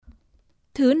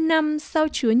Thứ năm sau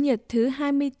Chúa Nhật thứ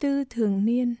 24 thường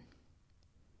niên.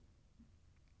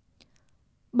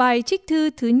 Bài trích thư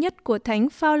thứ nhất của Thánh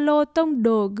Phaolô tông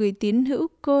đồ gửi tín hữu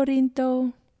Cô-rin-tô.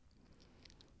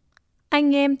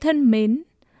 Anh em thân mến,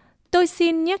 tôi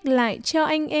xin nhắc lại cho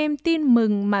anh em tin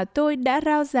mừng mà tôi đã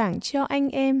rao giảng cho anh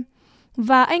em,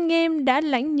 và anh em đã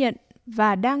lãnh nhận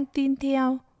và đang tin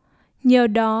theo. Nhờ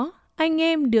đó, anh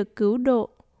em được cứu độ.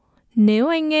 Nếu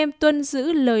anh em tuân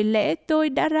giữ lời lẽ tôi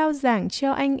đã rao giảng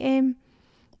cho anh em,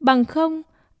 bằng không,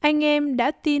 anh em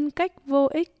đã tin cách vô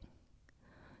ích.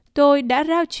 Tôi đã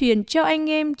rao truyền cho anh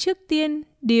em trước tiên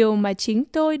điều mà chính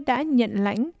tôi đã nhận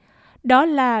lãnh, đó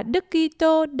là Đức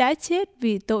Kitô đã chết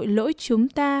vì tội lỗi chúng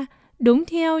ta, đúng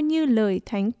theo như lời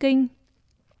Thánh Kinh.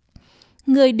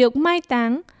 Người được mai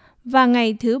táng, và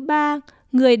ngày thứ ba,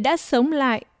 người đã sống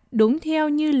lại, đúng theo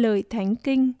như lời Thánh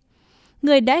Kinh.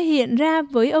 Người đã hiện ra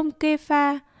với ông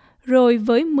Kê-pha, rồi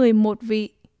với 11 vị.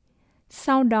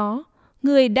 Sau đó,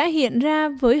 người đã hiện ra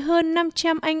với hơn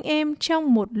 500 anh em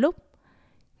trong một lúc.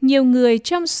 Nhiều người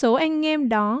trong số anh em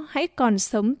đó hãy còn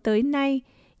sống tới nay,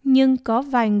 nhưng có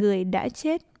vài người đã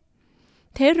chết.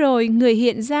 Thế rồi người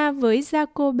hiện ra với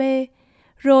Gia-cô-bê,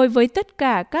 rồi với tất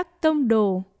cả các tông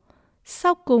đồ.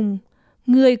 Sau cùng,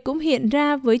 người cũng hiện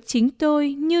ra với chính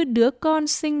tôi như đứa con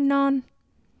sinh non.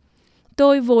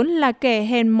 Tôi vốn là kẻ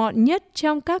hèn mọn nhất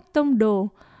trong các tông đồ,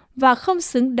 và không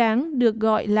xứng đáng được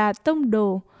gọi là tông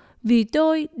đồ, vì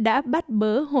tôi đã bắt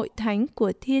bớ hội thánh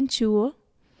của Thiên Chúa.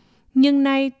 Nhưng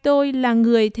nay tôi là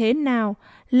người thế nào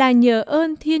là nhờ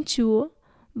ơn Thiên Chúa,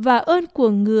 và ơn của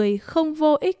người không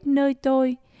vô ích nơi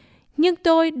tôi. Nhưng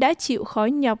tôi đã chịu khó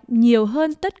nhọc nhiều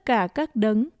hơn tất cả các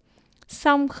đấng.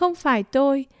 Song không phải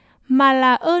tôi, mà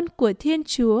là ơn của Thiên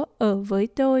Chúa ở với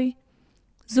tôi.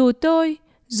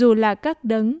 Dù là các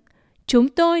đấng, chúng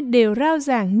tôi đều rao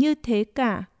giảng như thế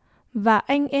cả, và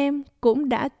anh em cũng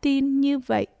đã tin như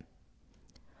vậy.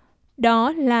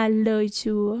 Đó là lời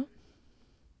Chúa.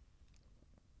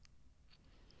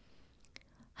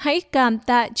 Hãy cảm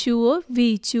tạ Chúa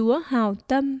vì Chúa hảo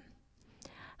tâm.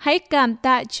 Hãy cảm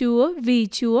tạ Chúa vì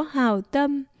Chúa hảo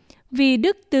tâm, vì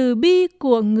đức từ bi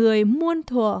của người muôn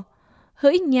thuở.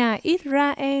 Hỡi nhà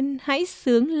Israel, hãy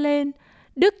xướng lên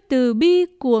đức từ bi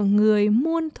của người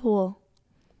muôn thuở.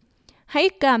 Hãy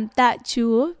cảm tạ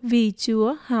Chúa vì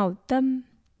Chúa hảo tâm.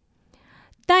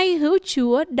 Tay hữu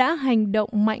Chúa đã hành động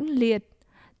mãnh liệt.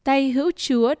 Tay hữu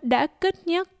Chúa đã cất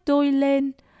nhắc tôi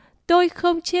lên. Tôi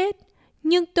không chết,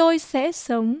 nhưng tôi sẽ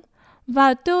sống,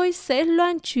 và tôi sẽ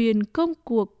loan truyền công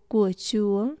cuộc của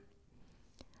Chúa.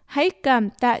 Hãy cảm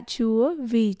tạ Chúa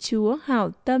vì Chúa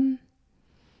hảo tâm.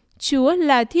 Chúa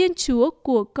là Thiên Chúa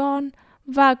của con,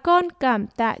 và con cảm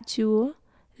tạ Chúa.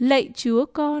 Lạy Chúa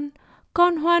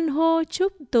con hoan hô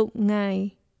chúc tụng Ngài.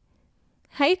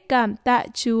 Hãy cảm tạ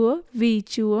Chúa vì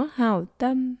Chúa hảo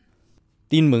tâm.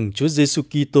 Tin mừng Chúa Giêsu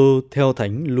Kitô theo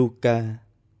Thánh Luca.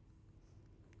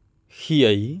 Khi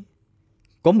ấy,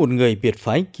 có một người biệt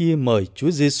phái kia mời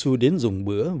Chúa Giêsu đến dùng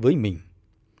bữa với mình.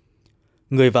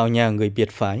 Người vào nhà người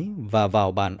biệt phái và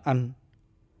vào bàn ăn.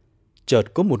 Chợt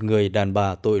có một người đàn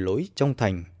bà tội lỗi trong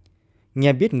thành,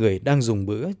 nghe biết người đang dùng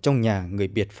bữa trong nhà người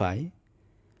biệt phái,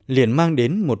 liền mang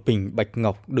đến một bình bạch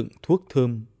ngọc đựng thuốc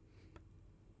thơm.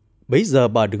 Bấy giờ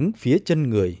bà đứng phía chân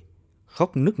người,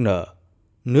 khóc nức nở,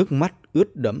 nước mắt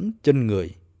ướt đẫm chân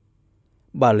người.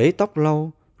 Bà lấy tóc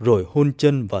lau rồi hôn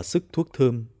chân và sức thuốc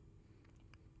thơm.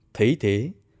 Thấy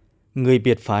thế, người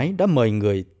biệt phái đã mời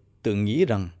người, tự nghĩ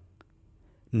rằng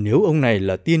nếu ông này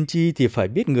là tiên tri thì phải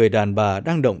biết người đàn bà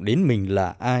đang động đến mình là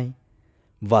ai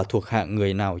và thuộc hạng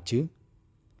người nào chứ?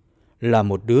 Là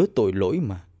một đứa tội lỗi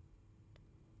mà.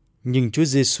 Nhưng Chúa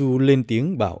Giêsu lên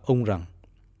tiếng bảo ông rằng: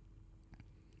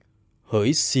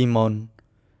 Hỡi Simon,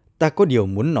 ta có điều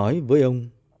muốn nói với ông.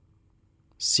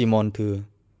 Simon thưa: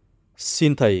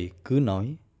 Xin thầy cứ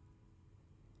nói.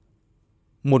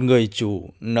 Một người chủ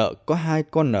nợ có 2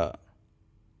 con nợ.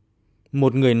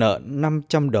 Một người nợ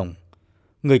 500 đồng,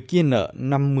 người kia nợ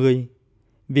 50.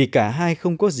 Vì cả hai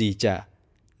không có gì trả,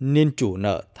 nên chủ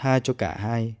nợ tha cho cả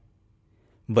hai.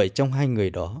 Vậy trong hai người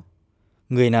đó,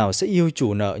 người nào sẽ yêu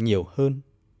chủ nợ nhiều hơn?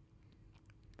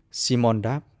 Simon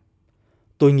đáp: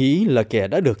 Tôi nghĩ là kẻ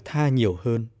đã được tha nhiều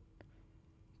hơn.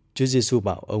 Chúa Giêsu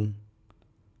bảo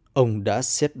ông đã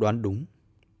xét đoán đúng.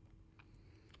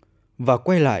 Và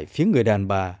quay lại phía người đàn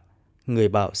bà, người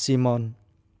bảo Simon: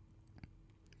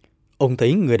 Ông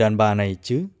thấy người đàn bà này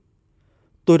chứ?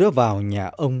 Tôi đã vào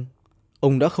nhà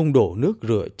ông đã không đổ nước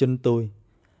rửa chân tôi,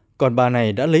 còn bà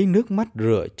này đã lấy nước mắt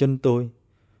rửa chân tôi,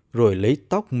 rồi lấy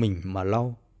tóc mình mà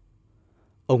lau.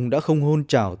 Ông đã không hôn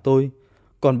chào tôi,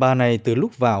 còn bà này từ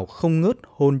lúc vào không ngớt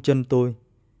hôn chân tôi.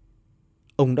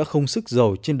 Ông đã không sức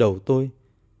dầu trên đầu tôi,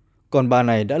 Còn bà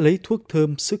này đã lấy thuốc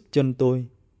thơm sức chân tôi.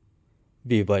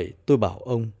 Vì vậy tôi bảo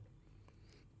ông,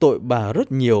 tội bà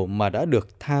rất nhiều mà đã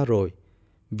được tha rồi,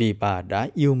 vì bà đã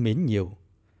yêu mến nhiều.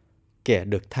 Kẻ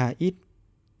được tha ít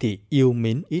thì yêu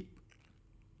mến ít.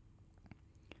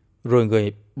 Rồi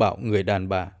người bảo người đàn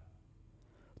bà,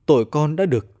 tội con đã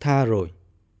được tha rồi.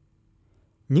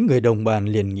 Những người đồng bàn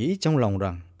liền nghĩ trong lòng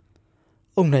rằng,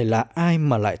 ông này là ai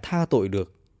mà lại tha tội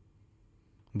được?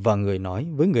 Và người nói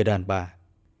với người đàn bà,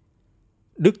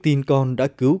 đức tin con đã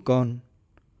cứu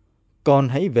con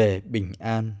hãy về bình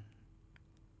an.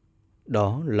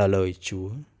 Đó là lời Chúa.